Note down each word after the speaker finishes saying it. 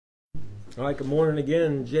All right, good morning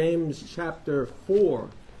again. James chapter 4.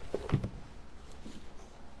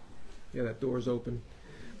 Yeah, that door's open.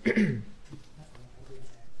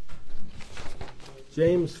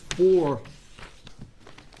 James 4.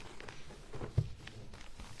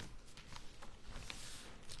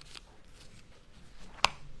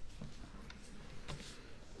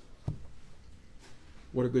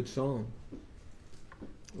 What a good song.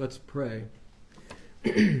 Let's pray.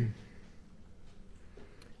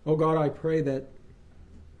 Oh God, I pray that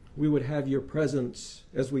we would have your presence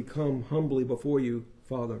as we come humbly before you,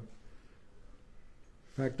 Father. In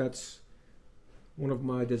fact, that's one of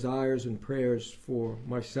my desires and prayers for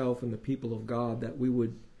myself and the people of God, that we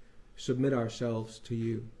would submit ourselves to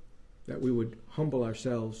you, that we would humble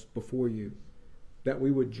ourselves before you, that we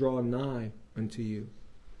would draw nigh unto you.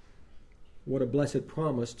 What a blessed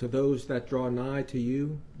promise: to those that draw nigh to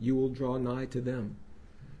you, you will draw nigh to them.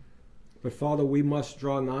 But Father, we must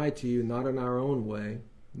draw nigh to you, not in our own way,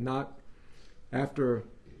 not after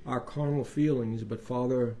our carnal feelings, but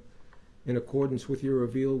Father, in accordance with your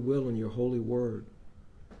revealed will and your holy word.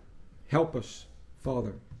 Help us,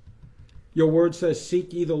 Father. Your word says,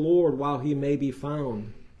 seek ye the Lord while he may be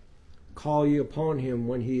found. Call ye upon him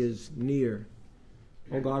when he is near.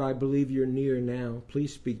 Oh God, I believe you're near now.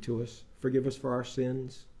 Please speak to us. Forgive us for our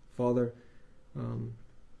sins. Father,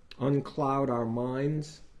 uncloud our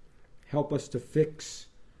minds. Help us to fix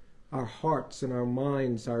our hearts and our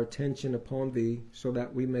minds, our attention upon thee, so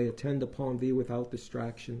that we may attend upon thee without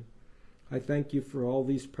distraction. I thank you for all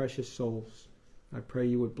these precious souls. I pray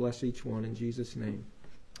you would bless each one in Jesus' name.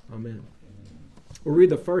 Amen. We'll read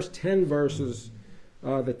the first 10 verses.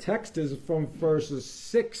 The text is from verses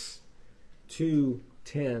 6 to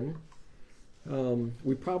 10.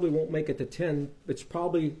 We probably won't make it to 10. It's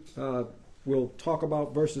probably, we'll talk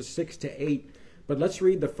about verses 6 to 8. But let's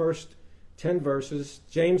read the first 10 verses.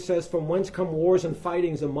 James says, from whence come wars and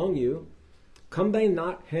fightings among you? Come they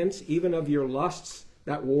not hence even of your lusts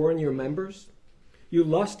that war in your members? You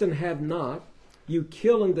lust and have not. You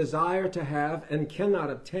kill and desire to have and cannot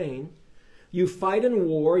obtain. You fight and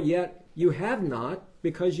war, yet you have not,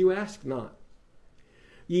 because you ask not.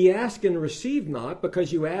 Ye ask and receive not,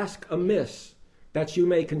 because you ask amiss, that you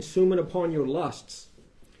may consume it upon your lusts.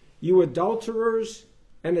 You adulterers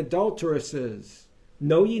and adulteresses,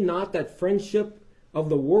 know ye not that friendship of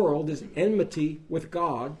the world is enmity with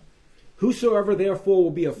God? Whosoever therefore will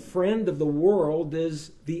be a friend of the world is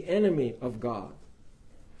the enemy of God.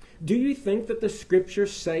 Do you think that the Scripture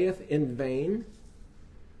saith in vain,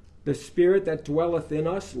 the Spirit that dwelleth in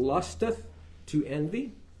us lusteth to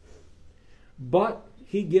envy? But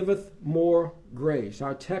he giveth more grace.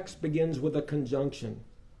 Our text begins with a conjunction.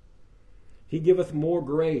 He giveth more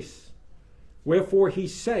grace. Wherefore he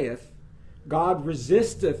saith, God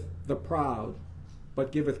resisteth the proud,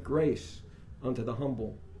 but giveth grace unto the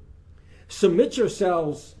humble. Submit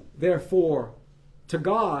yourselves, therefore, to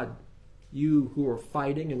God, you who are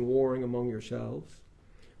fighting and warring among yourselves.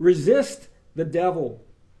 Resist the devil.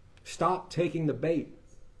 Stop taking the bait,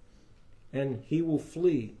 and he will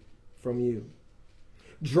flee from you.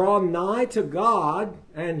 Draw nigh to God,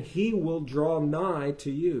 and he will draw nigh to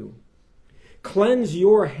you. Cleanse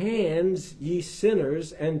your hands, ye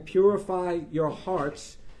sinners, and purify your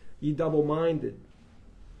hearts, ye double-minded.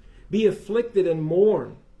 Be afflicted and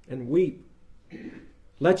mourn and weep.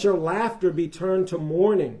 Let your laughter be turned to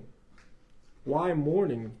mourning. Why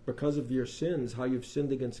mourning? Because of your sins, how you've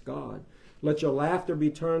sinned against God. Let your laughter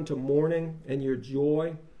be turned to mourning and your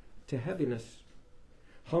joy to heaviness.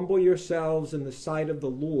 Humble yourselves in the sight of the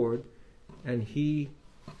Lord, and he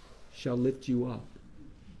shall lift you up.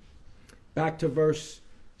 Back to verse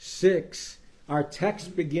 6, our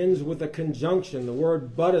text begins with a conjunction. The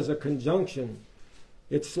word but is a conjunction.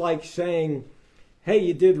 It's like saying, hey,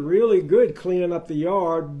 you did really good cleaning up the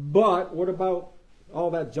yard, but what about all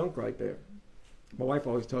that junk right there? My wife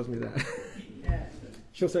always tells me that.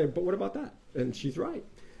 She'll say, but what about that? And she's right.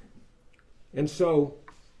 And so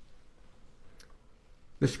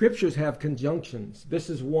the Scriptures have conjunctions. This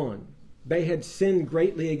is one. They had sinned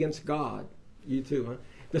greatly against God. You too, huh?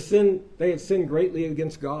 They had sinned greatly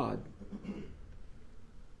against God.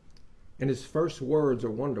 And his first words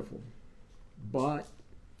are wonderful. But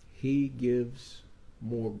he gives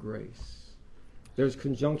more grace. There's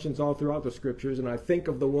conjunctions all throughout the Scriptures, and I think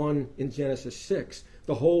of the one in Genesis 6.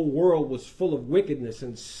 The whole world was full of wickedness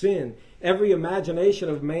and sin. Every imagination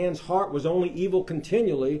of man's heart was only evil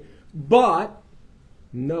continually, but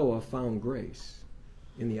Noah found grace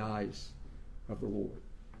in the eyes of the Lord.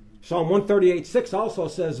 Psalm 138:6 also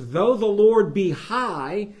says, though the Lord be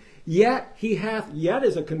high, yet he hath, yet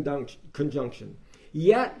is a conjunction.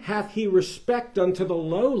 yet hath he respect unto the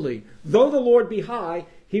lowly. Though the Lord be high,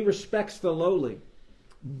 he respects the lowly.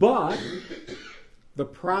 But the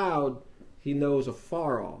proud he knows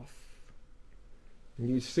afar off. And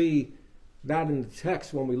you see that in the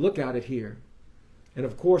text when we look at it here. And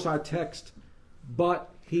of course our text, but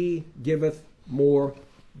he giveth more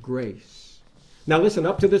grace. Now listen,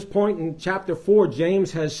 up to this point in chapter 4,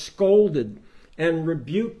 James has scolded and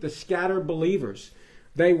rebuked the scattered believers.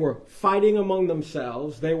 They were fighting among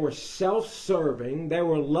themselves. They were self-serving. They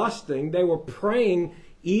were lusting. They were praying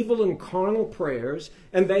evil and carnal prayers,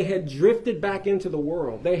 and they had drifted back into the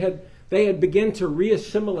world. They had begun to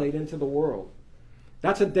reassimilate into the world.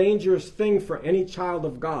 That's a dangerous thing for any child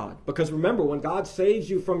of God. Because remember, when God saves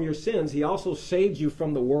you from your sins, he also saves you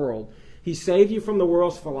from the world. He saved you from the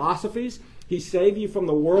world's philosophies. He saved you from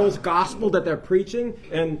the world's gospel that they're preaching.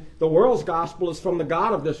 And the world's gospel is from the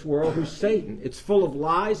god of this world, who's Satan. It's full of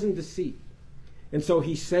lies and deceit. And so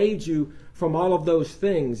he saved you from all of those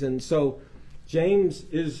things. And so James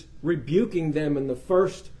is rebuking them in the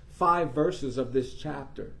first 5 verses of this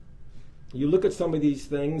chapter. You look at some of these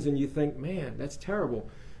things and you think, man, that's terrible.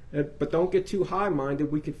 But don't get too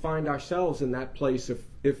high-minded. We could find ourselves in that place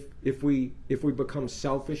if we become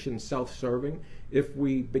selfish and self-serving, if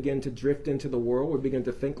we begin to drift into the world, we begin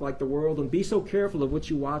to think like the world. And be so careful of what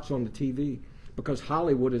you watch on the TV, because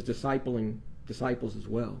Hollywood is discipling disciples as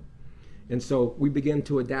well. And so we begin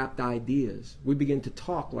to adapt ideas. We begin to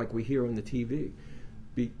talk like we hear on the TV.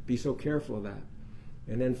 Be so careful of that.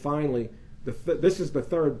 And then finally, this is the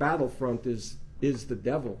third battlefront, is the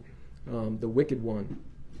devil, the wicked one.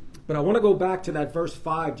 But I want to go back to that verse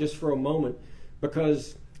 5 just for a moment,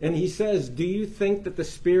 because, and he says, do you think that the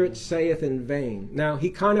Spirit saith in vain? Now, he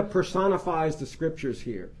kind of personifies the Scriptures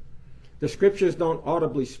here. The Scriptures don't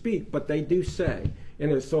audibly speak, but they do say,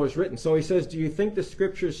 and so it's written. So he says, do you think the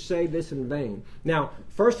Scriptures say this in vain? Now,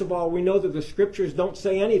 first of all, we know that the Scriptures don't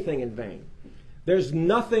say anything in vain. There's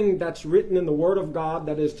nothing that's written in the Word of God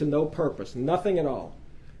that is to no purpose, nothing at all.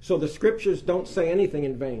 So the Scriptures don't say anything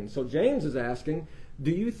in vain. So James is asking, do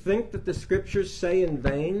you think that the Scriptures say in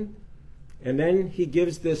vain? And then he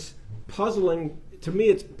gives this puzzling, to me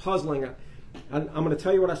it's puzzling. I'm going to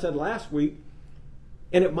tell you what I said last week,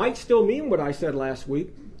 and it might still mean what I said last week,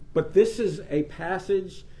 but this is a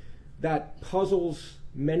passage that puzzles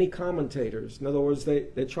many commentators. In other words,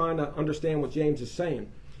 they're trying to understand what James is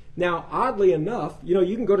saying. Now, oddly enough,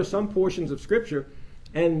 you can go to some portions of Scripture,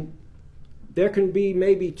 and there can be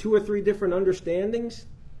maybe 2 or 3 different understandings,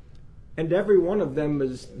 and every one of them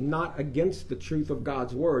is not against the truth of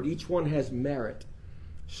God's Word. Each one has merit.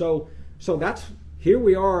 So that's, here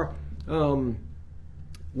we are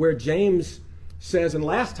where James says, and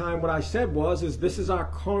last time what I said is this is our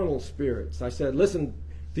carnal spirits. I said, listen,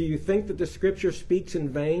 do you think that the Scripture speaks in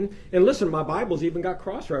vain? And listen, my Bible's even got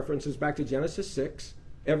cross-references back to Genesis 6.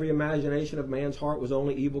 Every imagination of man's heart was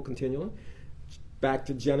only evil continually. Back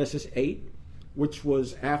to Genesis 8, which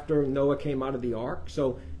was after Noah came out of the ark.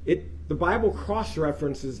 So the Bible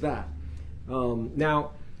cross-references that.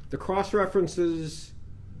 Now, the cross-references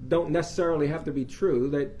don't necessarily have to be true.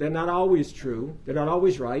 They're not always true. They're not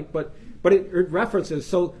always right, but it references.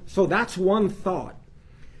 So that's one thought.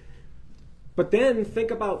 But then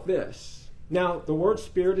think about this. Now, the word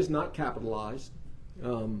spirit is not capitalized.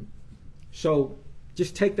 So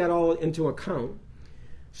just take that all into account.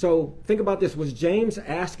 So think about this. Was James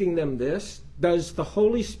asking them this? Does the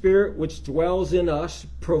Holy Spirit which dwells in us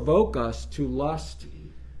provoke us to lust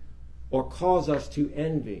or cause us to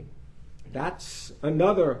envy? That's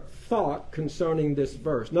another thought concerning this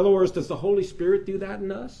verse. In other words, does the Holy Spirit do that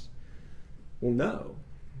in us? Well, no.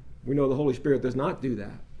 We know the Holy Spirit does not do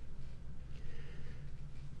that.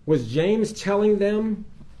 Was James telling them,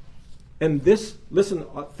 and this, listen,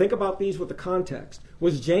 think about these with the context.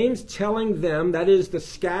 Was James telling them, that is the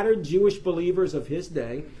scattered Jewish believers of his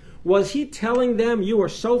day, was he telling them, you are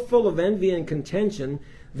so full of envy and contention,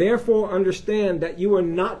 therefore understand that you are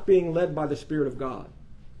not being led by the Spirit of God?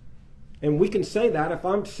 And we can say that if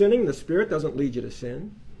I'm sinning, the Spirit doesn't lead you to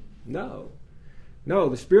sin. No,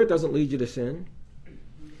 the Spirit doesn't lead you to sin.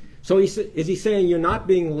 So is he saying you're not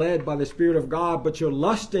being led by the Spirit of God, but you're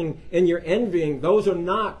lusting and you're envying? Those are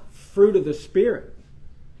not fruit of the Spirit.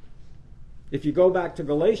 If you go back to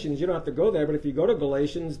Galatians, you don't have to go there, but if you go to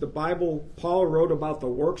Galatians, the Bible, Paul wrote about the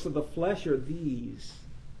works of the flesh are these: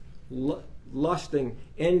 lusting,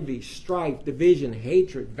 envy, strife, division,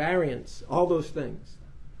 hatred, variance, all those things.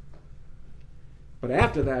 But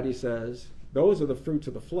after that, he says, those are the fruits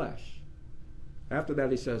of the flesh. After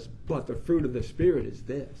that, he says, but the fruit of the Spirit is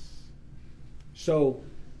this. So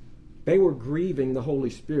They were grieving the Holy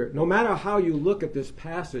Spirit. No matter how you look at this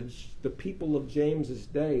passage, the people of James's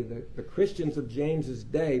day, the Christians of James's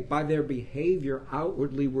day, by their behavior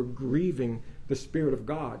outwardly were grieving the Spirit of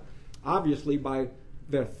God. Obviously by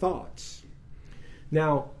their thoughts.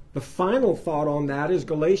 Now, the final thought on that is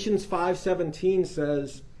Galatians 5:17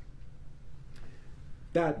 says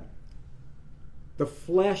that the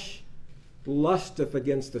flesh lusteth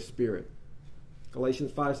against the Spirit.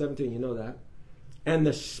 Galatians 5:17, you know that. And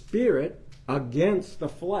the Spirit against the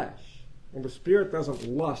flesh. And the Spirit doesn't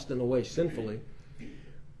lust in a way sinfully.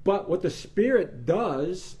 But what the Spirit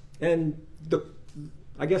does, and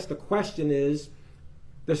I guess the question is,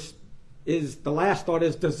 the last thought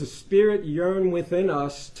is, does the Spirit yearn within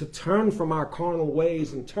us to turn from our carnal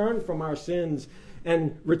ways and turn from our sins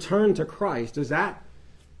and return to Christ? Is that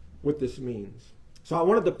what this means? So I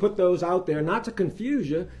wanted to put those out there, not to confuse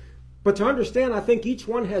you, but to understand I think each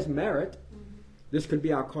one has merit. This could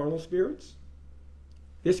be our carnal spirits.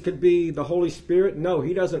 This could be the Holy Spirit. No,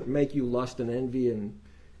 He doesn't make you lust and envy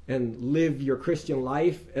and live your Christian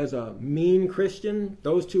life as a mean Christian.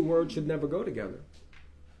 Those two words should never go together.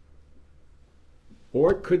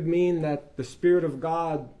 Or it could mean that the Spirit of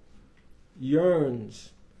God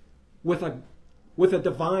yearns with a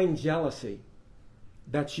divine jealousy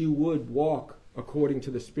that you would walk according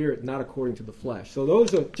to the Spirit, not according to the flesh. So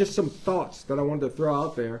those are just some thoughts that I wanted to throw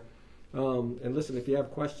out there. And listen, if you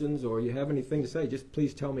have questions or you have anything to say, just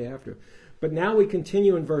please tell me after. But now we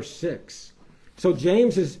continue in verse 6. So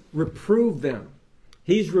James has reproved them.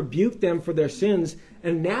 He's rebuked them for their sins.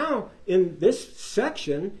 And now in this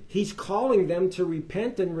section, he's calling them to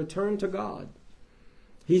repent and return to God.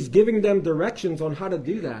 He's giving them directions on how to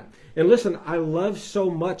do that. And listen, I love so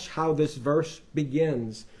much how this verse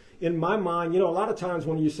begins. In my mind, a lot of times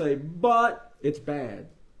when you say, but, it's bad.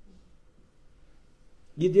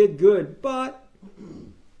 You did good, but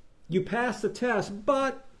you passed the test,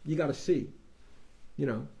 but you got a C.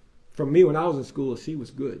 From me when I was in school, a C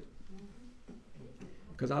was good.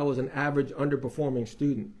 Because I was an average, underperforming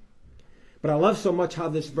student. But I love so much how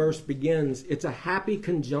this verse begins. It's a happy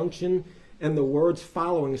conjunction and the words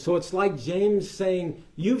following. So it's like James saying,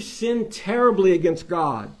 you've sinned terribly against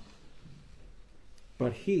God.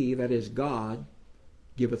 But He, that is God,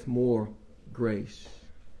 giveth more grace.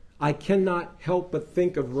 I cannot help but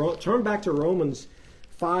think of, turn back to Romans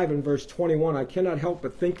 5 and verse 21. I cannot help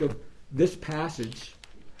but think of this passage.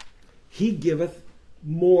 He giveth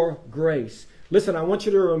more grace. Listen, I want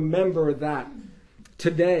you to remember that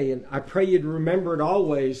today, and I pray you'd remember it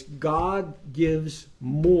always. God gives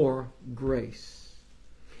more grace.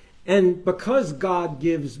 And because God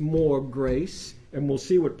gives more grace, and we'll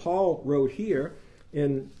see what Paul wrote here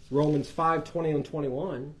in Romans 5:20 and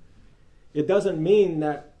 21, it doesn't mean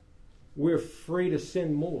that we're free to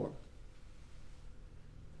sin more.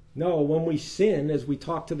 No, when we sin, as we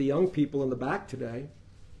talk to the young people in the back today,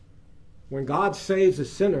 when God saves a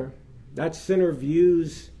sinner, that sinner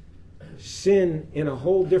views sin in a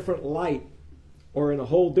whole different light or in a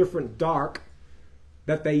whole different dark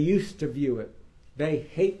that they used to view it. They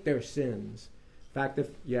hate their sins. In fact, if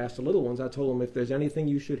you ask the little ones, I told them if there's anything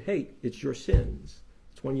you should hate, it's your sins.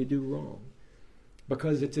 It's when you do wrong.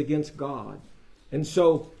 Because it's against God. And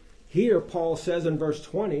so here Paul says in verse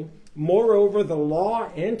 20, moreover, the law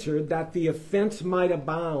entered that the offense might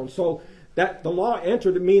abound. So that the law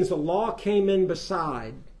entered, it means the law came in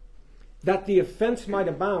beside. That the offense might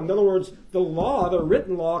abound. In other words, the law, the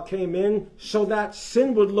written law, came in so that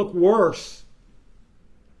sin would look worse.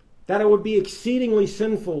 That it would be exceedingly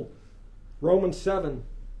sinful. Romans 7.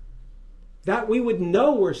 That we would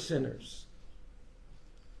know we're sinners.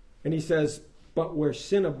 And he says, but where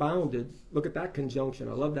sin abounded, look at that conjunction.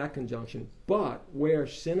 I love that conjunction. But where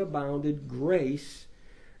sin abounded, grace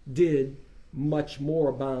did much more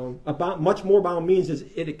abound. Much more abound means is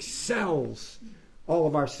it excels all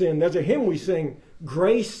of our sin. There's a hymn we sing,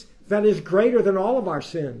 grace that is greater than all of our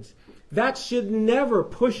sins. That should never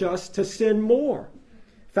push us to sin more.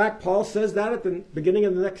 In fact, Paul says that at the beginning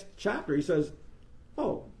of the next chapter. He says,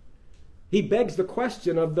 he begs the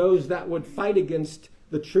question of those that would fight against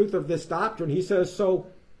the truth of this doctrine. He says, so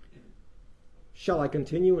shall I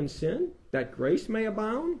continue in sin that grace may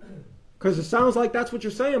abound? Because it sounds like that's what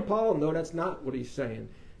you're saying, Paul. No, that's not what he's saying.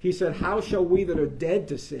 He said, how shall we that are dead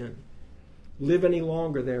to sin live any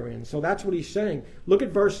longer therein? So that's what he's saying. Look at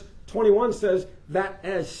verse 21 says, that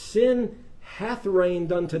as sin hath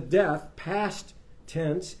reigned unto death, past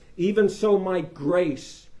tense, even so might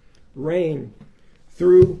grace reign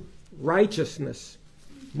through righteousness.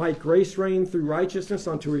 Might grace reign through righteousness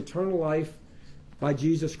unto eternal life by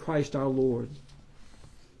Jesus Christ our Lord.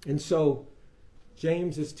 And so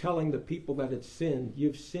James is telling the people that had sinned,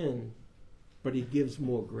 you've sinned, but he gives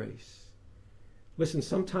more grace. Listen,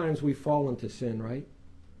 sometimes we fall into sin, right?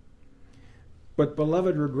 But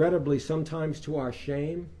beloved, regrettably, sometimes to our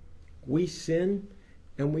shame, we sin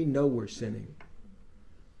and we know we're sinning.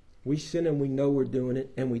 We sin and we know we're doing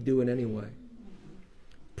it, and we do it anyway.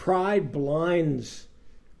 Pride blinds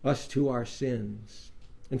us to our sins.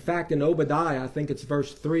 In fact, in Obadiah, I think it's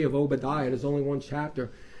verse 3 of Obadiah, there's only one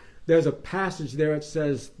chapter, there's a passage there that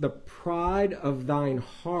says, "The pride of thine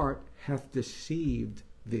heart hath deceived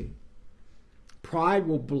thee." Pride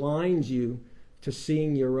will blind you to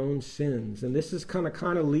seeing your own sins. And this is kind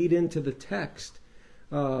of lead into the text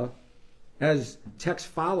as text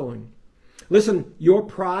following. Listen, your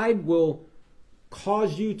pride will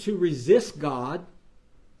cause you to resist God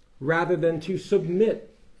rather than to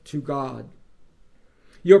submit to God.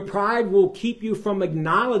 Your pride will keep you from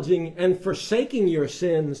acknowledging and forsaking your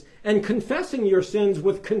sins and confessing your sins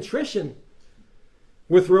with contrition,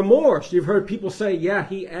 with remorse. You've heard people say, yeah,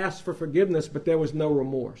 he asked for forgiveness, but there was no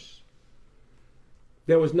remorse.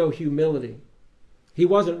 There was no humility. He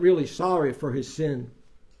wasn't really sorry for his sin.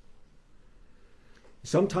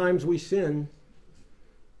 Sometimes we sin.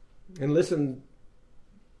 And listen,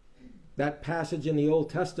 that passage in the Old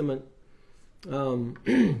Testament,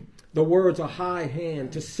 the words "a high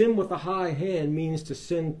hand," to sin with a high hand means to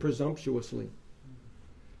sin presumptuously.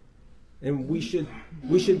 And we should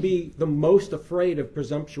be the most afraid of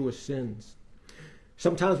presumptuous sins.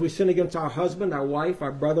 Sometimes we sin against our husband, our wife,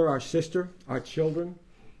 our brother, our sister, our children.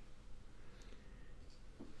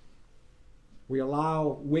 We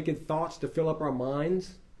allow wicked thoughts to fill up our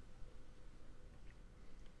minds.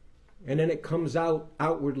 And then it comes out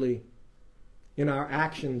outwardly in our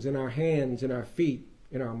actions, in our hands, in our feet,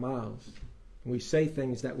 in our mouths. And we say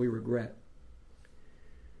things that we regret.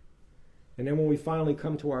 And then when we finally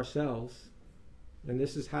come to ourselves, and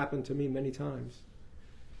this has happened to me many times,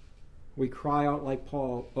 we cry out like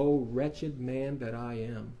Paul, "O wretched man that I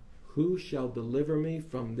am, who shall deliver me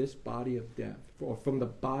from this body of death," or from the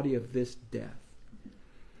body of this death?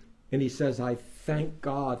 And he says, "I thank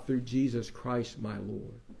God through Jesus Christ my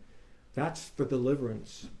Lord." That's the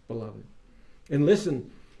deliverance, beloved. And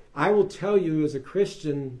listen, I will tell you as a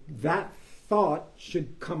Christian, that thought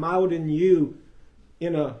should come out in you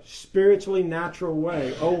in a spiritually natural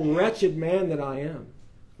way. "Oh, wretched man that I am."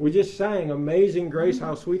 We just sang, "Amazing Grace,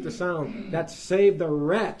 how sweet the sound that saved a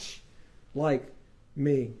wretch like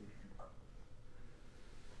me."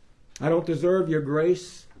 I don't deserve your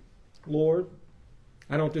grace, Lord.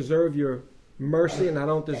 I don't deserve your mercy, and I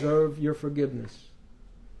don't deserve your forgiveness.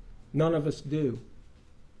 None of us do.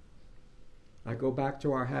 I go back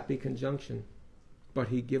to our happy conjunction, "But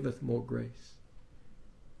he giveth more grace."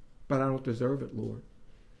 But I don't deserve it, Lord.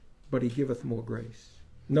 But he giveth more grace.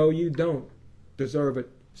 No, you don't deserve it,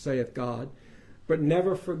 saith God. But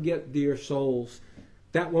never forget, dear souls,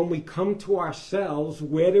 that when we come to ourselves,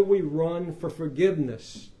 where do we run for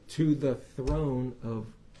forgiveness? To the throne of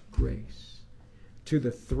grace. To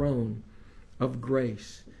the throne of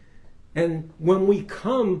grace. And when we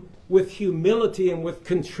come with humility and with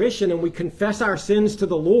contrition and we confess our sins to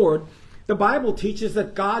the Lord, the Bible teaches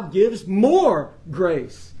that God gives more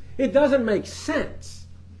grace. It doesn't make sense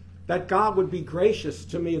that God would be gracious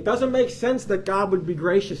to me. It doesn't make sense that God would be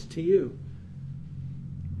gracious to you.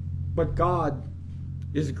 But God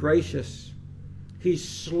is gracious. He's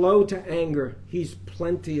slow to anger. He's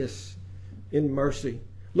plenteous in mercy.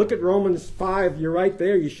 Look at Romans 5. You're right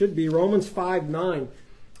there. You should be. Romans 5:9.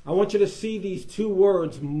 I want you to see these two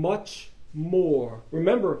words, much more.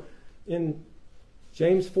 Remember, in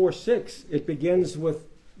James 4:6, it begins with,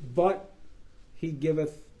 "But he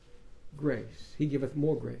giveth grace." He giveth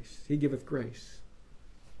more grace. He giveth grace.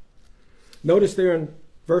 Notice there in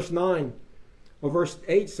verse 9, or verse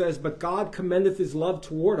 8 says, "But God commendeth his love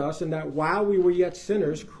toward us, in that while we were yet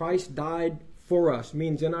sinners, Christ died for us,"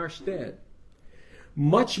 means in our stead.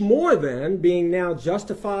 "Much more then, being now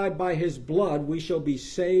justified by his blood, we shall be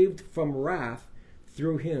saved from wrath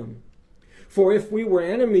through him. For if we were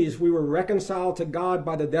enemies, we were reconciled to God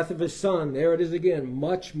by the death of his Son." There it is again,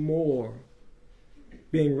 much more.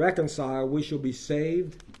 Being reconciled, we shall be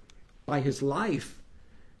saved by his life.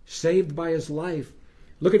 Saved by his life.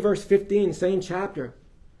 Look at verse 15, same chapter.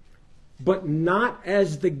 But not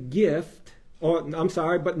as the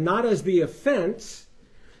offense,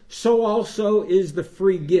 so also is the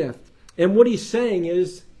free gift. And what he's saying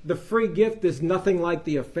is the free gift is nothing like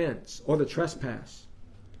the offense or the trespass.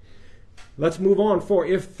 Let's move on. "For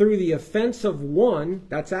if through the offense of one,"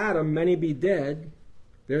 that's Adam, "many be dead,"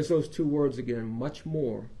 there's those two words again, much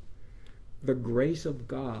more, "the grace of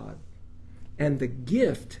God and the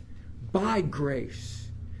gift by grace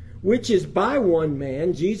which is by one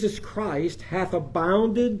man, Jesus Christ, hath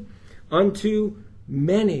abounded unto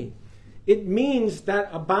many. It means that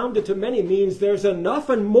abounded to many means there's enough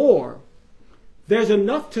and more. There's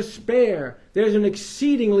enough to spare. There's an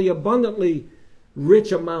exceedingly abundantly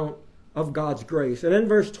rich amount of God's grace. And in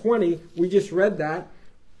verse 20, we just read that,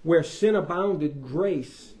 where sin abounded,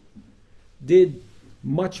 grace did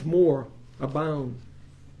much more abound.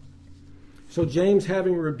 So James,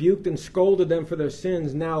 having rebuked and scolded them for their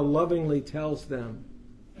sins, now lovingly tells them,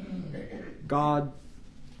 God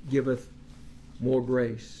giveth more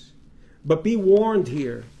grace. But be warned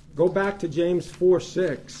here. Go back to James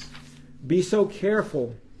 4:6. Be so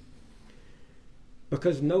careful,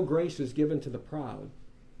 because no grace is given to the proud.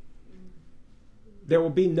 There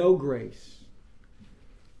will be no grace.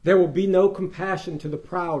 There will be no compassion to the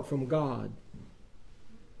proud from God.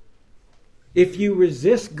 If you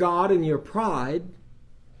resist God in your pride,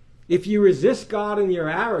 if you resist God in your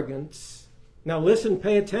arrogance, now listen,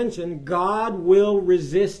 pay attention, God will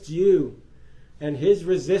resist you, and his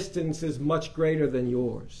resistance is much greater than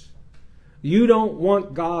yours. You don't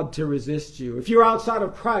want God to resist you. If you're outside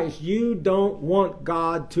of Christ, you don't want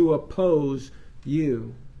God to oppose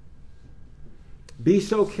you. Be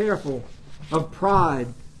so careful of pride,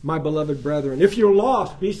 my beloved brethren. If you're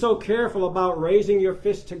lost, be so careful about raising your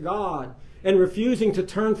fist to God and refusing to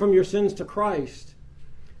turn from your sins to Christ.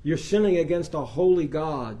 You're sinning against a holy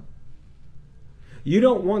God. You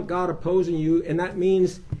don't want God opposing you, and that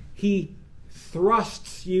means he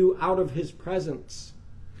thrusts you out of his presence.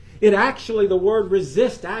 It actually, the word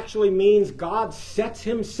resist actually means God sets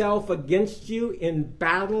himself against you in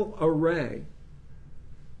battle array.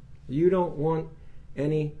 You don't want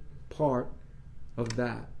any part of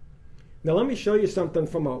that. Now let me show you something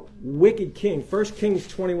from a wicked king. 1 Kings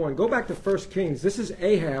 21. Go back to 1 Kings. This is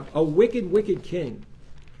Ahab, a wicked, wicked king.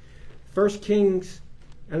 1 Kings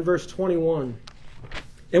and verse 21.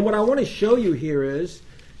 And what I want to show you here is,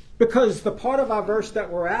 because the part of our verse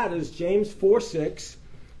that we're at is James 4:6.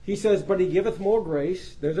 He says, but he giveth more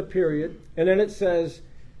grace. There's a period. And then it says,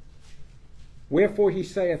 wherefore he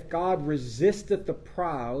saith, God resisteth the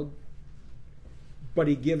proud, but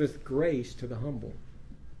he giveth grace to the humble.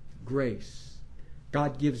 Grace.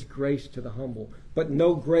 God gives grace to the humble, but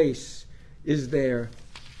no grace is there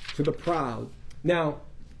to the proud. Now,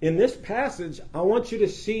 in this passage, I want you to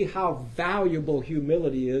see how valuable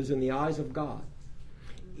humility is in the eyes of God,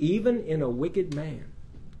 even in a wicked man.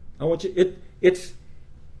 I want you.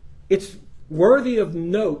 It's worthy of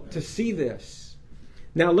note to see this.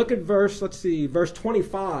 Now look at verse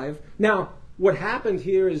 25. Now, what happened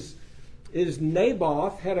here is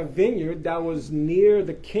Naboth had a vineyard that was near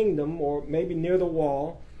the kingdom, or maybe near the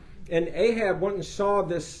wall, and Ahab went and saw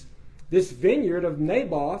this vineyard of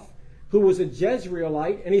Naboth, who was a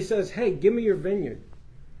Jezreelite, and he says, hey, give me your vineyard.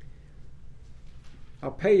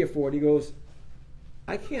 I'll pay you for it. He goes,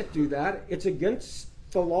 I can't do that. It's against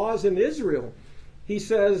the laws in Israel. He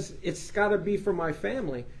says, it's got to be for my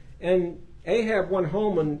family. And Ahab went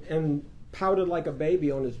home and pouted like a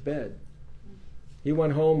baby on his bed. He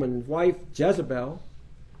went home, and his wife, Jezebel,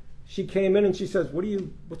 she came in and she says,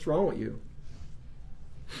 what's wrong with you?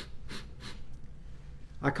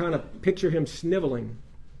 I kind of picture him sniveling.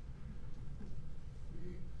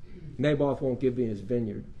 Naboth won't give me his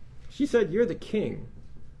vineyard. She said, you're the king.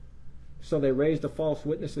 So they raised a false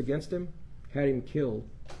witness against him, had him killed.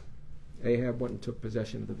 Ahab went and took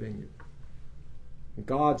possession of the vineyard.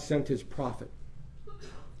 God sent his prophet.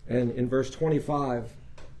 And in verse 25,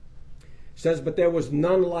 says, but there was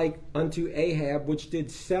none like unto Ahab, which did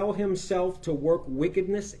sell himself to work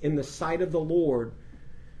wickedness in the sight of the Lord,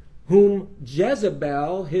 whom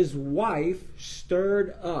Jezebel, his wife,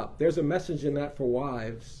 stirred up. There's a message in that for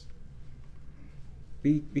wives.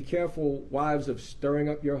 Be careful, wives, of stirring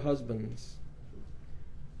up your husbands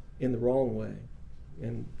in the wrong way.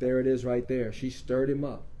 And there it is right there. She stirred him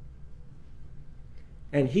up.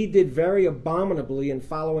 And he did very abominably in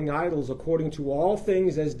following idols, according to all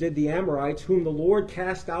things as did the Amorites, whom the Lord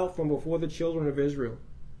cast out from before the children of Israel.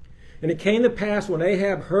 And it came to pass, when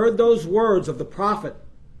Ahab heard those words of the prophet,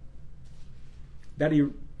 that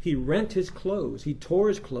he rent his clothes, he tore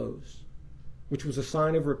his clothes, which was a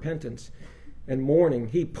sign of repentance and mourning.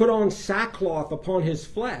 He put on sackcloth upon his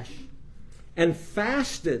flesh and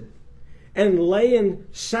fasted and lay in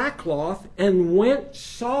sackcloth and went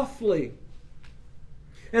softly.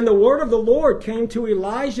 And the word of the Lord came to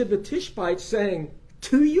Elijah the Tishbite, saying,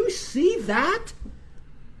 do you see that?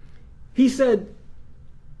 He said,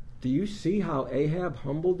 do you see how Ahab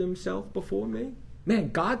humbled himself before me?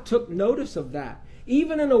 Man, God took notice of that,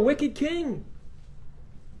 even in a wicked king.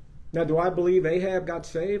 Now, do I believe Ahab got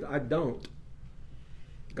saved? I don't.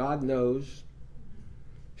 God knows.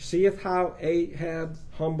 Seeth how Ahab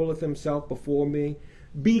humbleth himself before me.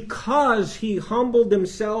 Because he humbled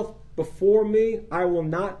himself before me, I will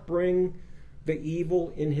not bring the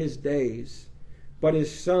evil in his days, but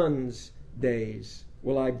his son's days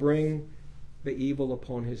will I bring the evil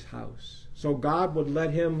upon his house. So God would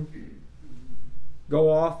let him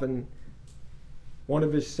go off, and one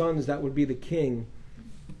of his sons, that would be the king,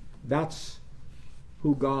 that's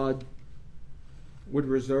who God would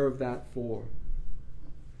reserve that for.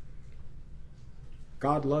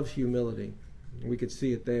 God loves humility. We could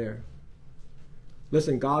see it there.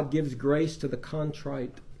 Listen, God gives grace to the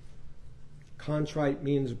contrite. Contrite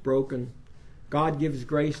means broken. God gives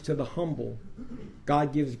grace to the humble.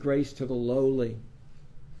 God gives grace to the lowly.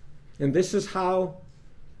 And this is how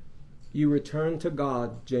you return to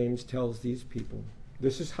God, James tells these people.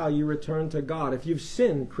 This is how you return to God. If you've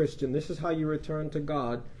sinned, Christian, this is how you return to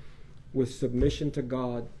God, with submission to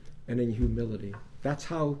God and in humility. That's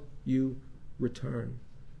how you return.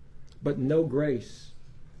 But no grace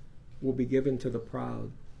will be given to the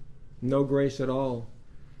proud. No grace at all.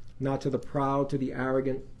 Not to the proud, to the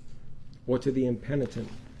arrogant, or to the impenitent.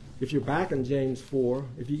 If you're back in James 4,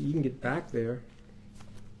 if you can get back there.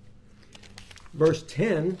 Verse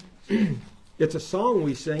 10, it's a song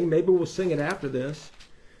we sing. Maybe we'll sing it after this.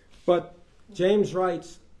 But James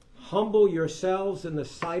writes, humble yourselves in the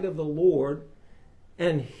sight of the Lord,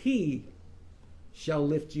 and he shall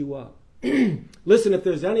lift you up. Listen, if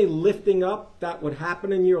there's any lifting up that would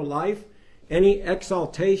happen in your life, any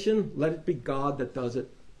exaltation, let it be God that does it.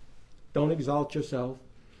 Don't exalt yourself.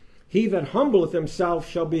 He that humbleth himself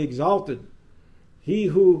shall be exalted. He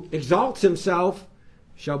who exalts himself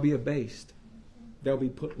shall be abased. They'll be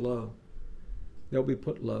put low. They'll be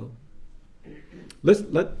put low.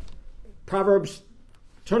 Listen, turn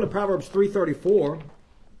to Proverbs 3:34.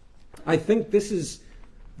 I think this is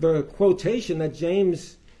the quotation that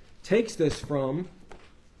James takes this from,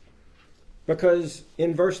 because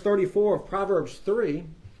in verse 34 of Proverbs 3,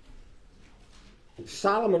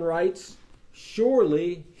 Solomon writes,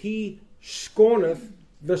 surely he scorneth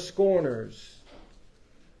the scorners.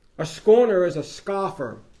 A scorner is a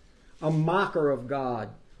scoffer, a mocker of God,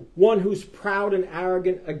 one who's proud and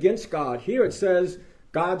arrogant against God. Here it says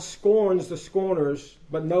God scorns the scorners,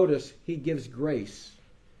 but notice he gives grace.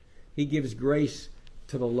 He gives grace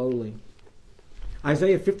to the lowly.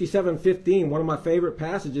 Isaiah 57:15, one of my favorite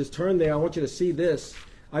passages. Turn there. I want you to see this.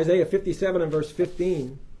 Isaiah 57 and verse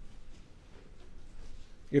 15.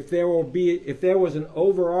 If there was an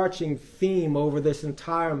overarching theme over this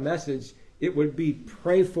entire message, it would be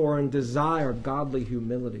pray for and desire godly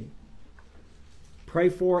humility. Pray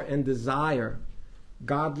for and desire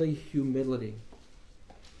godly humility.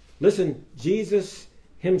 Listen, Jesus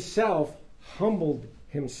himself humbled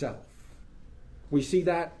himself. We see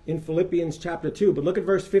that in Philippians chapter 2. But look at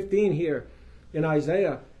verse 15 here in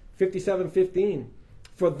Isaiah 57:15.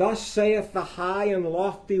 For thus saith the high and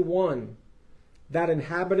lofty one that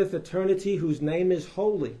inhabiteth eternity, whose name is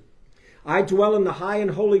holy. I dwell in the high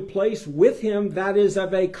and holy place with him that is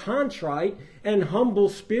of a contrite and humble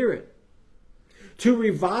spirit, to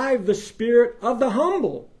revive the spirit of the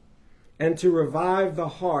humble, and to revive the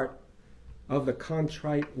heart of the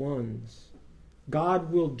contrite ones.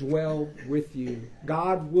 God will dwell with you.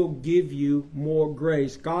 God will give you more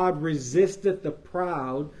grace. God resisteth the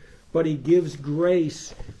proud, but he gives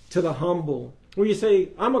grace to the humble. When you say,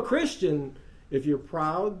 I'm a Christian, if you're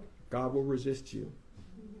proud, God will resist you.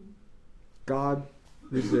 God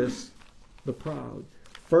resists the proud.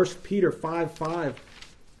 1 Peter 5:5.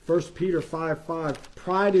 1 Peter 5:5.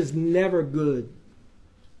 Pride is never good.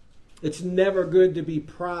 It's never good to be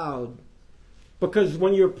proud. Because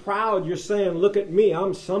when you're proud, you're saying, look at me,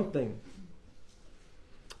 I'm something.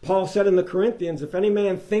 Paul said in the Corinthians, if any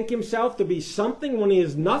man think himself to be something when he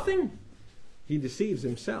is nothing, he deceives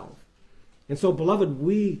himself. And so, beloved,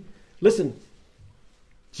 listen,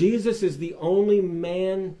 Jesus is the only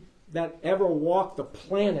man that ever walked the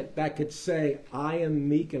planet that could say, I am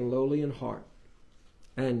meek and lowly in heart.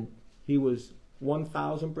 And he was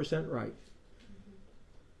 1,000% right.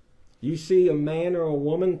 You see a man or a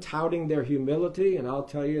woman touting their humility, and I'll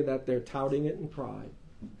tell you that they're touting it in pride.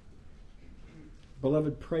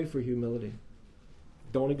 Beloved, pray for humility.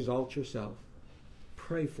 Don't exalt yourself.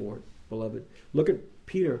 Pray for it, beloved. Look at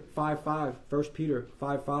Peter 5:5, 1 Peter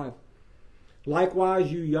 5:5.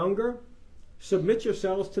 Likewise, you younger, submit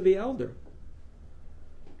yourselves to the elder.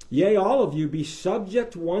 Yea, all of you, be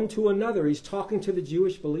subject one to another. He's talking to the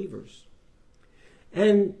Jewish believers.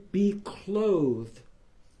 And be clothed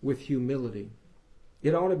with humility.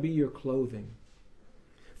 It ought to be your clothing.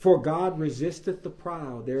 For God resisteth the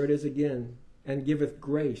proud. There it is again. and giveth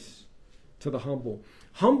grace to the humble.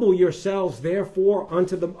 Humble yourselves, therefore,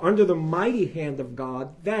 under the mighty hand of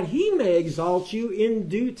God, that he may exalt you in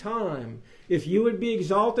due time. If you would be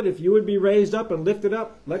exalted, if you would be raised up and lifted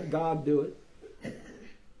up, let God do it.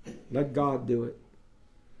 Let God do it.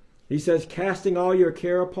 He says, casting all your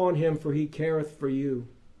care upon him, for he careth for you.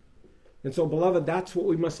 And so, beloved, that's what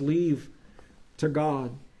we must leave to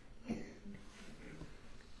God.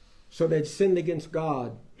 So they'd sinned against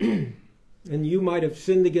God. And you might have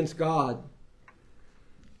sinned against God.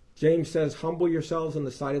 James says, humble yourselves in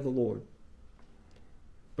the sight of the Lord.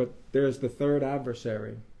 But there's the third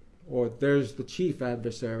adversary, or there's the chief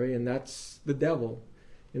adversary, and that's the devil.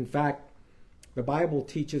 In fact, the Bible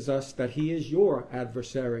teaches us that he is your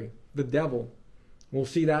adversary, the devil. We'll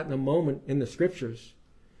see that in a moment in the scriptures.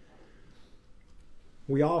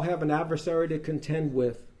 We all have an adversary to contend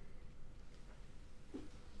with.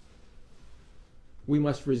 We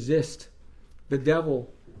must resist the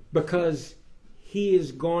devil because he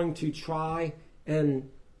is going to try and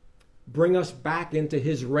bring us back into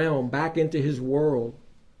his realm, back into his world.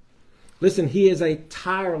 Listen, he is a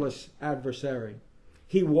tireless adversary.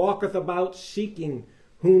 He walketh about seeking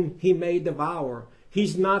whom he may devour.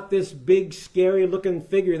 He's not this big, scary-looking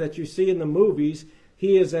figure that you see in the movies.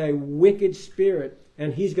 He is a wicked spirit,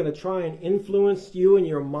 and he's going to try and influence you in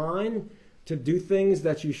your mind to do things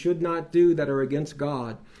that you should not do that are against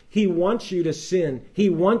God. He wants you to sin. He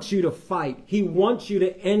wants you to fight. He wants you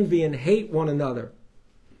to envy and hate one another.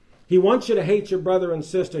 He wants you to hate your brother and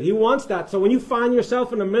sister. He wants that. So when you find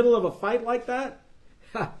yourself in the middle of a fight like that,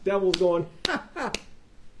 devil's going,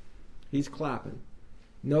 he's clapping.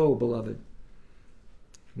 No, beloved.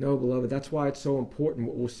 No, beloved. That's why it's so important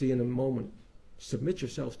what we'll see in a moment. Submit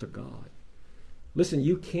yourselves to God. Listen,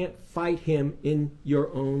 you can't fight him in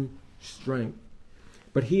your own strength.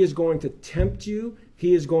 But he is going to tempt you.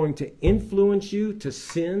 He is going to influence you to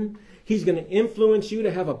sin. He's going to influence you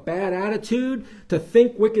to have a bad attitude, to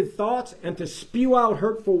think wicked thoughts, and to spew out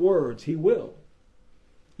hurtful words. He will.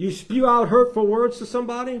 You spew out hurtful words to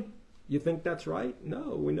somebody? You think that's right?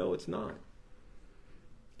 No, we know it's not.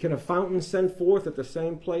 Can a fountain send forth at the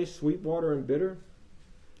same place sweet water and bitter?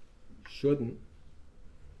 Shouldn't.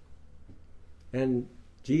 And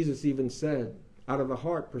Jesus even said, out of the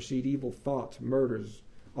heart proceed evil thoughts, murders,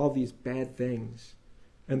 all these bad things.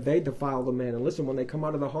 And they defile the man. And listen, when they come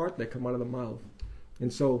out of the heart, they come out of the mouth.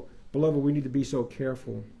 And so, beloved, we need to be so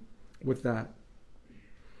careful with that.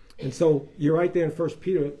 And so, you're right there in 1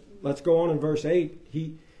 Peter. Let's go on in verse 8.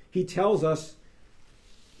 He tells us,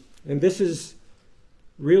 and this is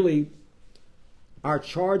really our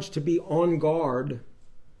charge to be on guard.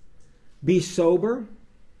 Be sober,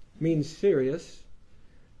 means serious.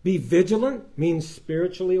 Be vigilant, means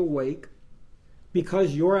spiritually awake.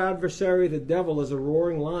 Because your adversary, the devil, is a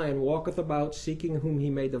roaring lion, walketh about, seeking whom he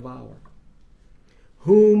may devour.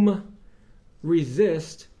 Whom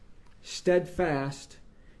resist steadfast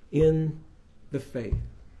in the faith.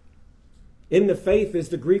 In the faith is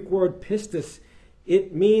the Greek word pistis.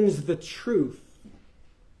 It means the truth.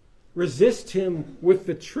 Resist him with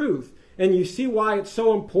the truth. And you see why it's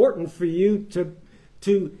so important for you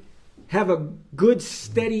to have a good,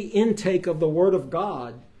 steady intake of the Word of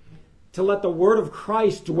God. To let the Word of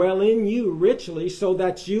Christ dwell in you richly so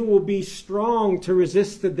that you will be strong to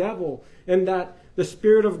resist the devil. And that the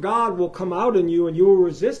Spirit of God will come out in you and you will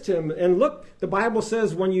resist him. And look, the Bible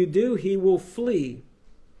says when you do, he will flee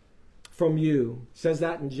from you. It says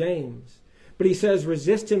that in James. But he says,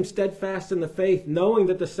 resist him steadfast in the faith, knowing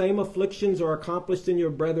that the same afflictions are accomplished in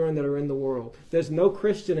your brethren that are in the world. There's no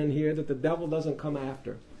Christian in here that the devil doesn't come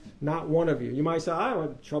after. Not one of you. You might say, I don't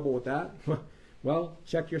have trouble with that. Well,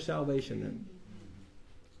 check your salvation then.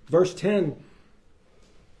 Verse 10.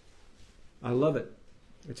 I love it.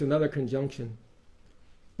 It's another conjunction.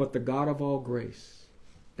 But the God of all grace.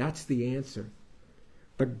 That's the answer.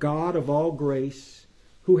 The God of all grace,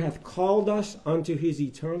 who hath called us unto his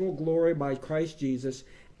eternal glory by Christ Jesus,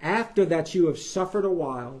 after that you have suffered a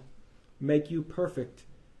while, make you perfect,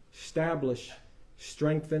 establish,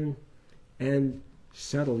 strengthen, and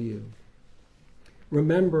settle you.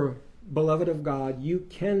 Remember, beloved of God, you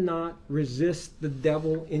cannot resist the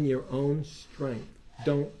devil in your own strength.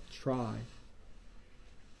 Don't try.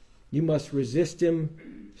 You must resist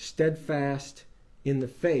him steadfast in the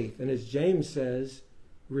faith. And as James says,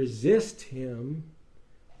 resist him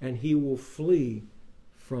and he will flee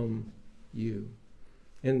from you.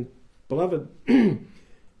 And beloved, in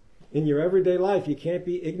your everyday life, you can't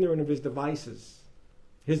be ignorant of his devices.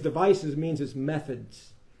 His devices means his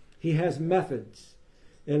methods. He has methods.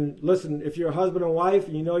 And listen, if you're a husband and wife,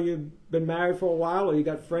 and you know you've been married for a while, or you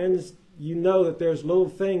got friends, you know that there's little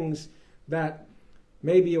things that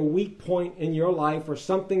maybe a weak point in your life or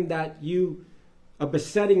something that a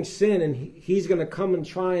besetting sin, and he's going to come and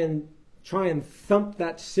try and thump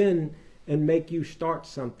that sin and make you start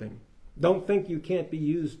something. Don't think you can't be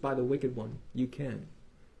used by the wicked one. You can.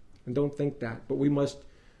 And don't think that. But we must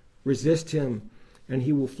resist him, and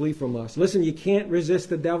he will flee from us. Listen, you can't resist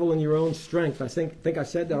the devil in your own strength. I think I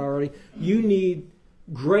said that already. You need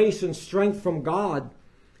grace and strength from God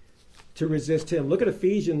to resist him. Look at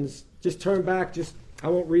Ephesians. Just turn back. I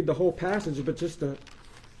won't read the whole passage, but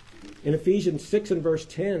in Ephesians 6 and verse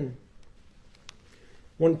 10,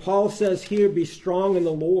 when Paul says here, be strong in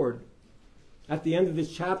the Lord, at the end of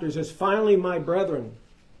this chapter, he says, finally, my brethren,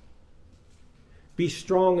 be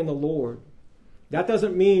strong in the Lord. That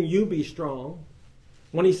doesn't mean you be strong.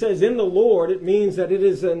 When he says in the Lord, it means that it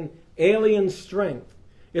is an alien strength.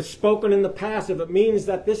 It's spoken in the passive. It means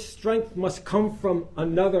that this strength must come from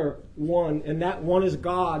another one, and that one is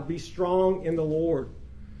God. Be strong in the Lord.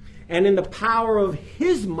 And in the power of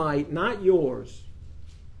his might, not yours.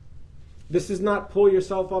 This is not pull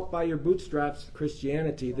yourself up by your bootstraps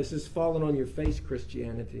Christianity. This is falling on your face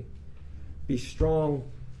Christianity. Be strong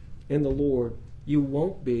in the Lord. You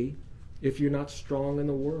won't be if you're not strong in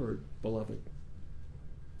the Word, beloved.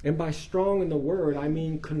 And by strong in the Word, I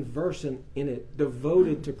mean conversant in it,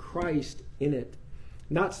 devoted to Christ in it.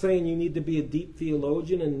 Not saying you need to be a deep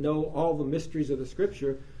theologian and know all the mysteries of the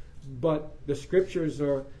Scripture, but the Scriptures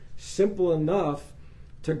are simple enough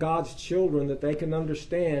to God's children that they can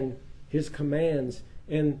understand his commands,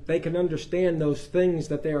 and they can understand those things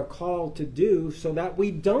that they are called to do so that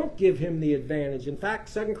we don't give him the advantage. In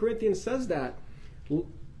fact, 2 Corinthians says that.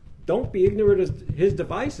 Don't be ignorant of his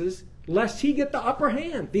devices, lest he get the upper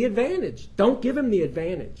hand, the advantage. Don't give him the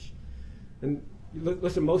advantage. And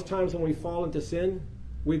listen, most times when we fall into sin,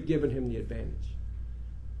 we've given him the advantage.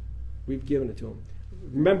 We've given it to him.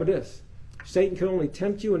 Remember this. Satan can only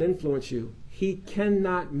tempt you and influence you. He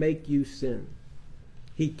cannot make you sin.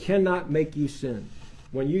 He cannot make you sin.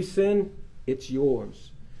 When you sin, it's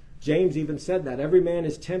yours. James even said that. Every man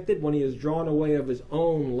is tempted when he is drawn away of his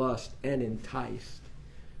own lust and enticed.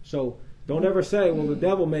 So don't ever say, well, the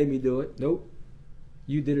devil made me do it. Nope.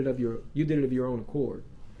 You did it of your own accord.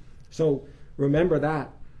 So remember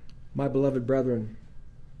that, my beloved brethren.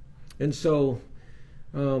 And so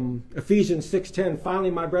Ephesians 6:10,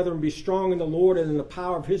 finally, my brethren, be strong in the Lord and in the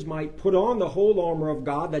power of his might. Put on the whole armor of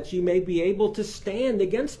God, that ye may be able to stand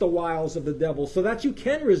against the wiles of the devil, so that you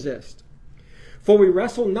can resist. For we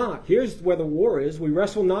wrestle not, here's where the war is, we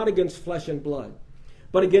wrestle not against flesh and blood,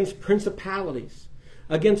 but against principalities,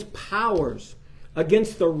 against powers,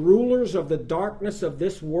 against the rulers of the darkness of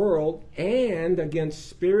this world, and against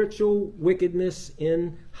spiritual wickedness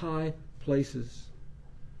in high places.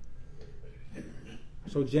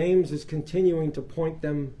 So James is continuing to point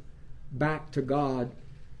them back to God.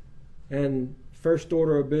 And first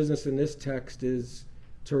order of business in this text is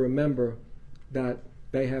to remember that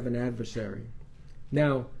they have an adversary.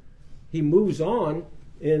 Now, he moves on,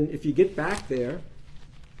 and if you get back there,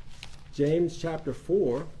 James chapter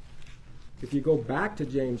 4, if you go back to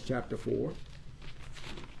James chapter 4,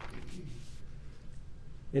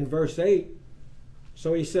 in verse 8,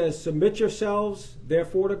 so he says, submit yourselves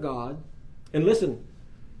therefore to God. And listen,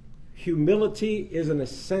 humility is an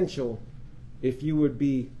essential if you would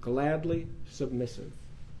be gladly submissive.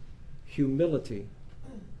 Humility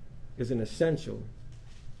is an essential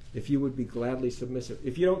if you would be gladly submissive.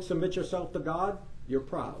 If you don't submit yourself to God, you're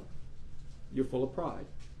proud. You're full of pride.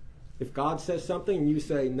 If God says something and you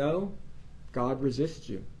say no, God resists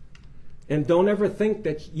you. And don't ever think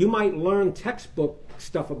that you might learn textbook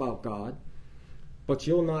stuff about God, but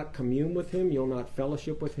you'll not commune with him, you'll not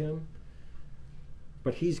fellowship with him.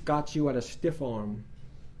 But he's got you at a stiff arm,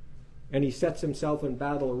 and he sets himself in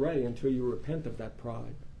battle array until you repent of that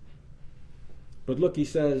pride. But look, he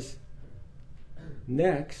says,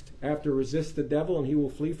 next, after resist the devil and he will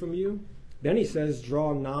flee from you, then he says,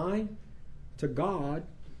 draw nigh to God,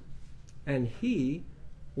 and he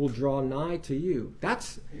will draw nigh to you.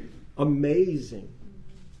 That's amazing.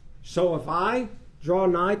 So if I draw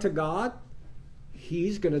nigh to God,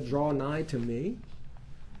 he's going to draw nigh to me.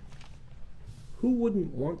 Who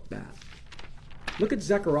wouldn't want that? Look at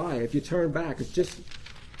Zechariah. If you turn back, it's just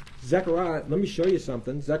Zechariah. Let me show you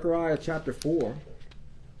something. Zechariah chapter 4.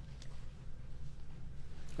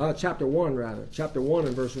 Chapter 1, rather. Chapter 1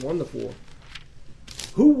 and verse 1 to 4.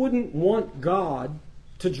 Who wouldn't want God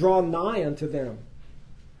to draw nigh unto them?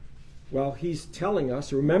 Well, he's telling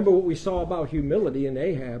us, remember what we saw about humility in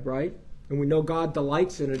Ahab, right? And we know God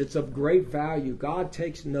delights in it. It's of great value. God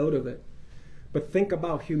takes note of it. But think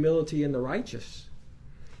about humility in the righteous.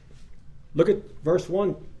 Look at verse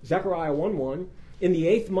 1, Zechariah 1:1. In the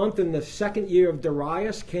 8th month, in the 2nd year of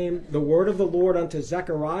Darius, came the word of the Lord unto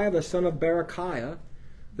Zechariah, the son of Berechiah,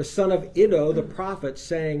 the son of Iddo, the prophet,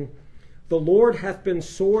 saying, The Lord hath been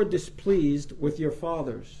sore displeased with your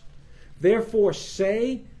fathers. Therefore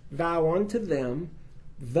say thou unto them,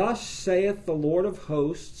 Thus saith the Lord of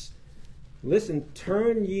hosts, listen,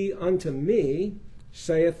 turn ye unto me,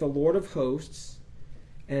 saith the Lord of hosts,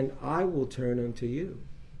 and I will turn unto you,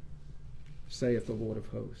 saith the Lord of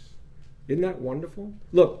hosts. Isn't that wonderful?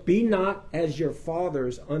 Look, be not as your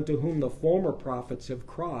fathers, unto whom the former prophets have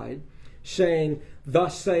cried, saying,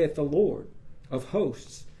 Thus saith the Lord of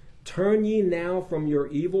hosts, turn ye now from your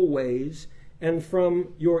evil ways and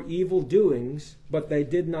from your evil doings, but they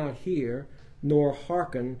did not hear, nor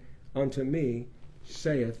hearken unto me,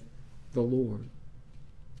 saith the Lord.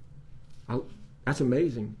 That's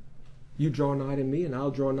amazing. You draw nigh to me, and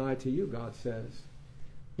I'll draw nigh to you, God says.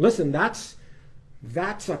 Listen, that's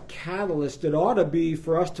a catalyst. It ought to be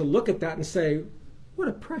for us to look at that and say, what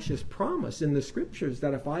a precious promise in the scriptures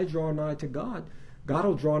that if I draw nigh to God, God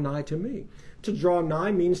will draw nigh to me. To draw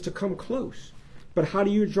nigh means to come close. But how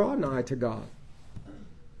do you draw nigh to God?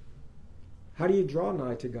 How do you draw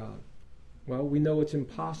nigh to God? Well, we know it's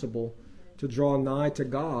impossible to draw nigh to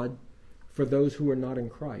God for those who are not in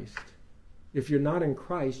Christ. If you're not in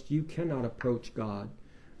Christ, you cannot approach God.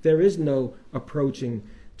 There is no approaching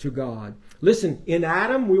to God. Listen, in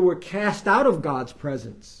Adam, we were cast out of God's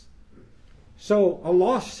presence. So a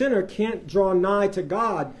lost sinner can't draw nigh to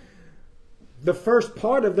God. The first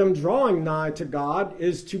part of them drawing nigh to God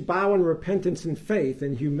is to bow in repentance and faith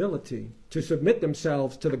and humility, to submit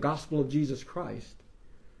themselves to the gospel of Jesus Christ.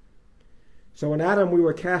 So in Adam, we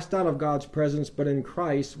were cast out of God's presence, but in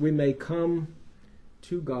Christ, we may come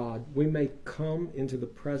to God. We may come into the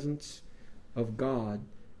presence of God.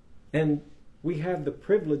 And we have the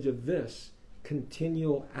privilege of this,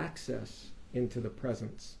 continual access into the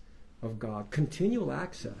presence of God. Continual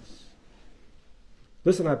access.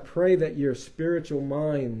 Listen, I pray that your spiritual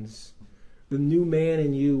minds, the new man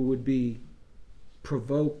in you, would be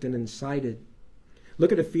provoked and incited.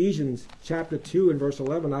 Look at Ephesians chapter 2 and verse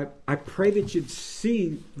 11. I pray that you'd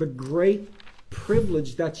see the great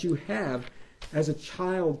privilege that you have as a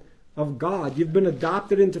child of God. You've been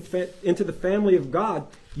adopted into the family of God.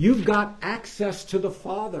 You've got access to the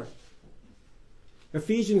Father.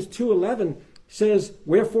 Ephesians 2:11 says,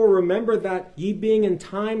 Wherefore remember that ye being in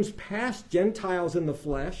times past Gentiles in the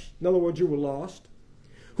flesh, in other words, you were lost,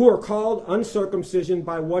 who are called uncircumcision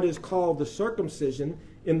by what is called the circumcision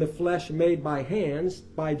in the flesh made by hands,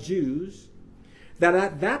 by Jews, that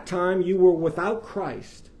at that time you were without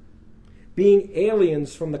Christ, being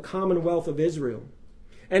aliens from the commonwealth of Israel,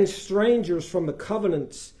 and strangers from the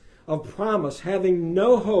covenants of promise, having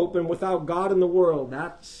no hope and without God in the world.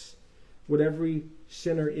 That's what every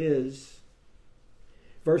sinner is.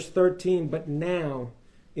 Verse 13, But now,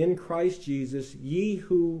 in Christ Jesus, ye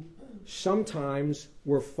who sometimes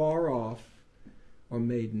were far off are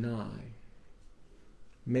made nigh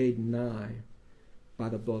by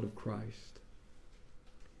the blood of Christ.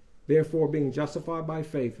 Therefore, being justified by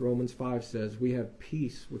faith, Romans 5 says, we have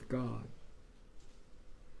peace with God.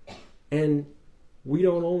 And we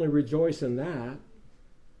don't only rejoice in that,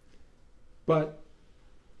 but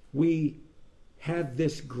we have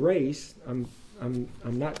this grace. I'm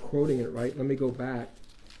not quoting it right. Let me go back.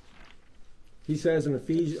 He says in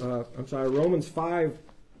Romans 5:2,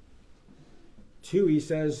 he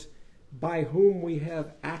says, by whom we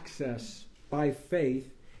have access by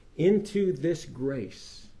faith into this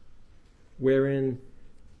grace wherein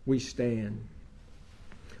we stand.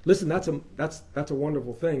 Listen, that's a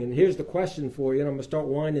wonderful thing. And here's the question for you, and I'm going to start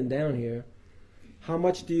winding down here. How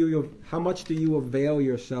much do you avail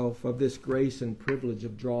yourself of this grace and privilege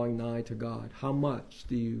of drawing nigh to God? How much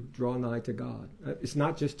do you draw nigh to God? It's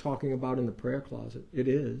not just talking about in the prayer closet. It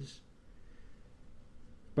is.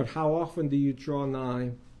 But how often do you draw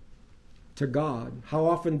nigh to God? How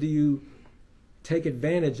often do you take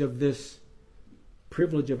advantage of this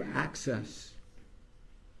privilege of access?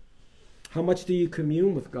 How much do you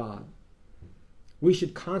commune with God? We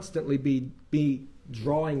should constantly be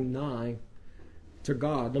drawing nigh to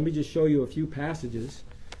God. Let me just show you a few passages.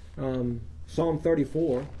 Psalm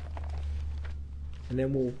 34, and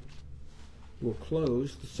then we'll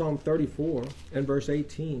close. Psalm 34 and verse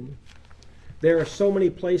 18. There are so many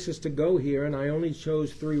places to go here, and I only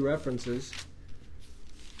chose 3 references.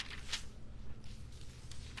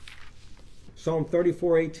 Psalm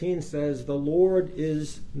 34:18 says, the Lord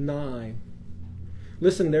is nigh.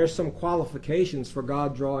 Listen, there's some qualifications for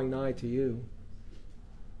God drawing nigh to you.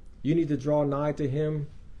 You need to draw nigh to him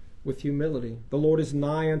with humility. The Lord is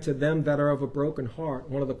nigh unto them that are of a broken heart,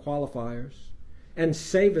 one of the qualifiers, and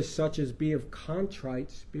saveth such as be of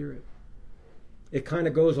contrite spirit. It kind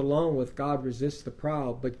of goes along with God resists the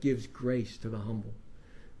proud, but gives grace to the humble.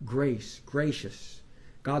 Grace, gracious.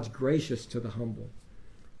 God's gracious to the humble.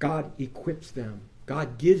 God equips them.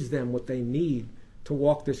 God gives them what they need to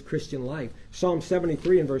walk this Christian life. Psalm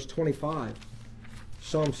 73 and verse 25.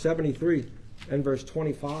 Psalm 73 and verse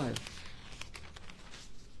 25.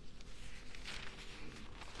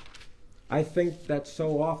 I think that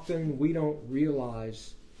so often we don't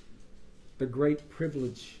realize the great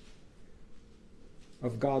privilege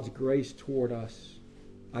of God's grace toward us.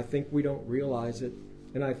 I think we don't realize it.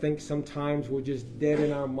 And I think sometimes we're just dead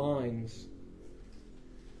in our minds.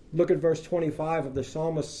 Look at verse 25 of the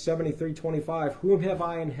Psalmist 73:25. Whom have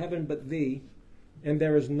I in heaven but thee? And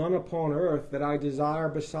there is none upon earth that I desire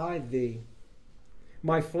beside thee.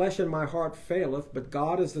 My flesh and my heart faileth, but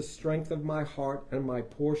God is the strength of my heart and my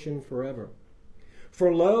portion forever.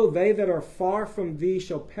 For lo, they that are far from thee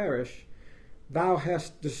shall perish. Thou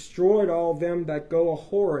hast destroyed all them that go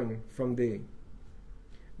a-whoring from thee.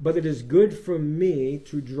 But it is good for me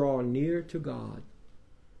to draw near to God.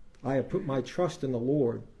 I have put my trust in the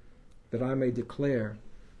Lord, that I may declare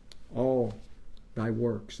all thy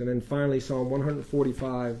works. And then finally, Psalm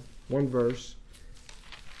 145, one verse.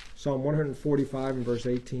 Psalm 145 and verse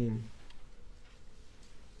 18.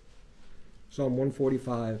 Psalm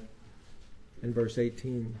 145 and verse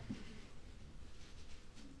 18.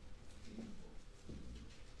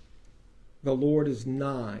 The Lord is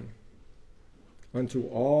nigh unto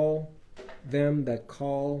all them that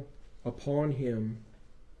call upon him.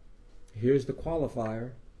 Here's the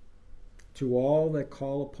qualifier. To all that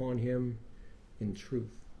call upon him in truth.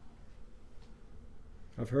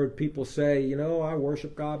 I've heard people say, I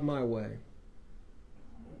worship God my way.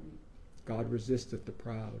 God resisteth the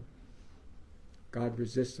proud. God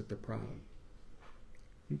resisteth the proud.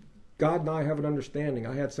 God and I have an understanding.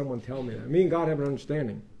 I had someone tell me that. Me and God have an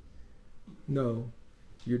understanding. No,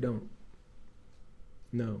 you don't.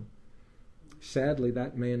 No. Sadly,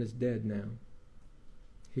 that man is dead now.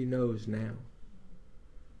 He knows now.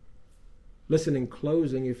 Listen, in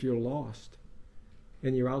closing, if you're lost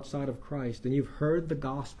and you're outside of Christ and you've heard the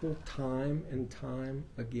gospel time and time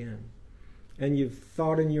again, and you've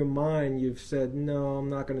thought in your mind, you've said, no, I'm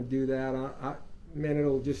not going to do that. Man,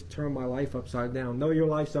 it'll just turn my life upside down. No, your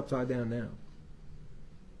life's upside down now.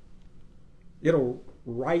 It'll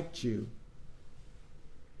right you.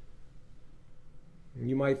 And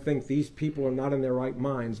you might think these people are not in their right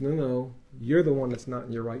minds. No, you're the one that's not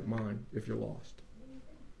in your right mind if you're lost.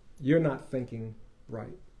 You're not thinking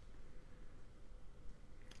right.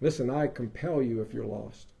 Listen, I compel you if you're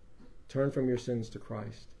lost. Turn from your sins to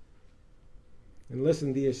Christ. And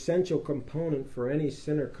listen, the essential component for any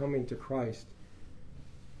sinner coming to Christ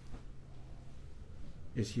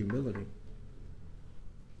is humility.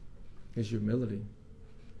 Is humility.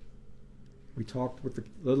 We talked with the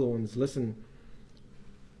little ones. Listen,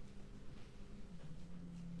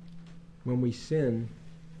 when we sin,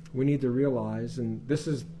 we need to realize, and this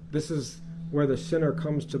is where the sinner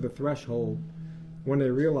comes to the threshold, when they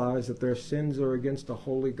realize that their sins are against a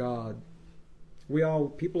holy God.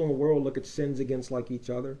 People in the world look at sins against like each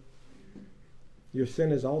other. Your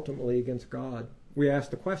sin is ultimately against God. We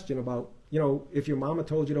asked the question about, if your mama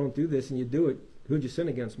told you don't do this and you do it, who'd you sin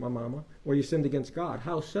against? My mama. Well, you sinned against God.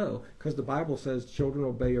 How so? Because the Bible says, children,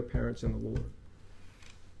 obey your parents in the Lord.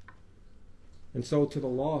 And so to the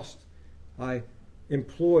lost, I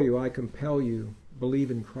implore you, I compel you,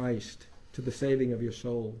 believe in Christ to the saving of your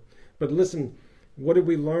soul. But listen, what did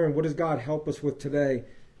we learn? What does God help us with today?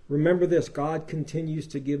 Remember this, God continues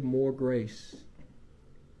to give more grace.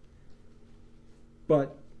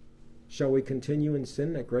 But shall we continue in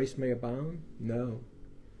sin that grace may abound? No.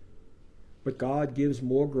 But God gives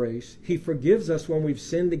more grace. He forgives us when we've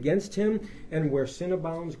sinned against him, and where sin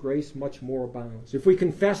abounds, grace much more abounds. If we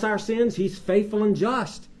confess our sins, he's faithful and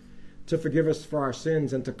just to forgive us for our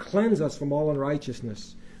sins and to cleanse us from all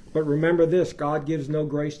unrighteousness. But remember this, God gives no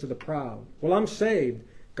grace to the proud. Well, I'm saved.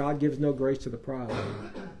 God gives no grace to the proud.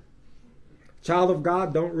 Child of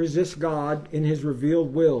God, don't resist God in his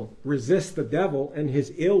revealed will. Resist the devil and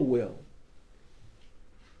his ill will.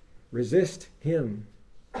 Resist him.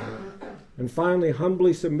 And finally,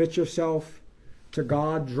 humbly submit yourself to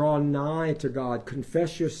God. Draw nigh to God.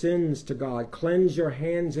 Confess your sins to God. Cleanse your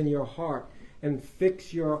hands and your heart. And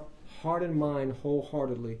fix your heart and mind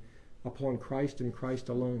wholeheartedly upon Christ and Christ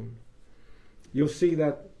alone. You'll see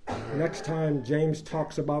that next time James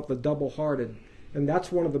talks about the double-hearted. And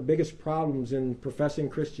that's one of the biggest problems in professing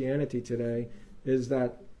Christianity today, is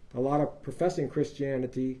that a lot of professing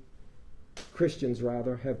Christianity Christians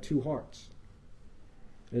rather, have two hearts.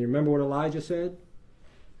 And you remember what Elijah said?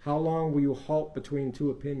 How long will you halt between two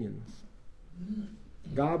opinions?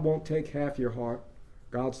 God won't take half your heart.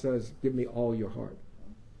 God says, give me all your heart.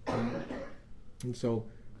 And so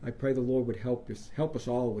I pray the Lord would help us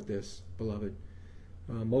all with this, beloved.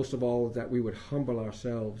 Most of all, that we would humble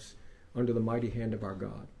ourselves under the mighty hand of our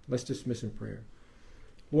God. Let's dismiss in prayer.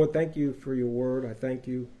 Lord, thank you for your word. I thank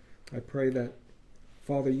you. I pray that,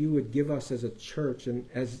 Father, you would give us as a church and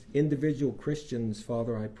as individual Christians,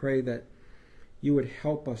 Father, I pray that you would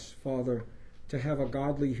help us, Father, to have a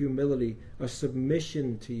godly humility, a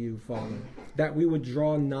submission to you, Father, that we would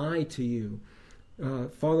draw nigh to you.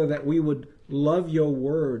 Father, that we would love your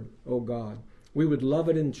word, O God. We would love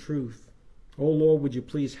it in truth. O Lord, would you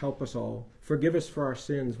please help us all. Forgive us for our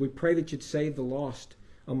sins. We pray that you'd save the lost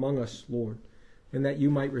among us, Lord, and that you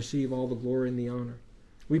might receive all the glory and the honor.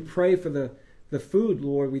 We pray for the food,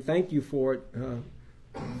 Lord. We thank you for it.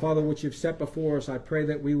 Father, which you've set before us, I pray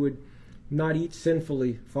that we would not eat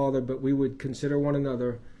sinfully, Father, but we would consider one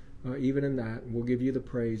another even in that. And we'll give you the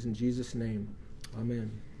praise in Jesus' name.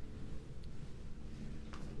 Amen.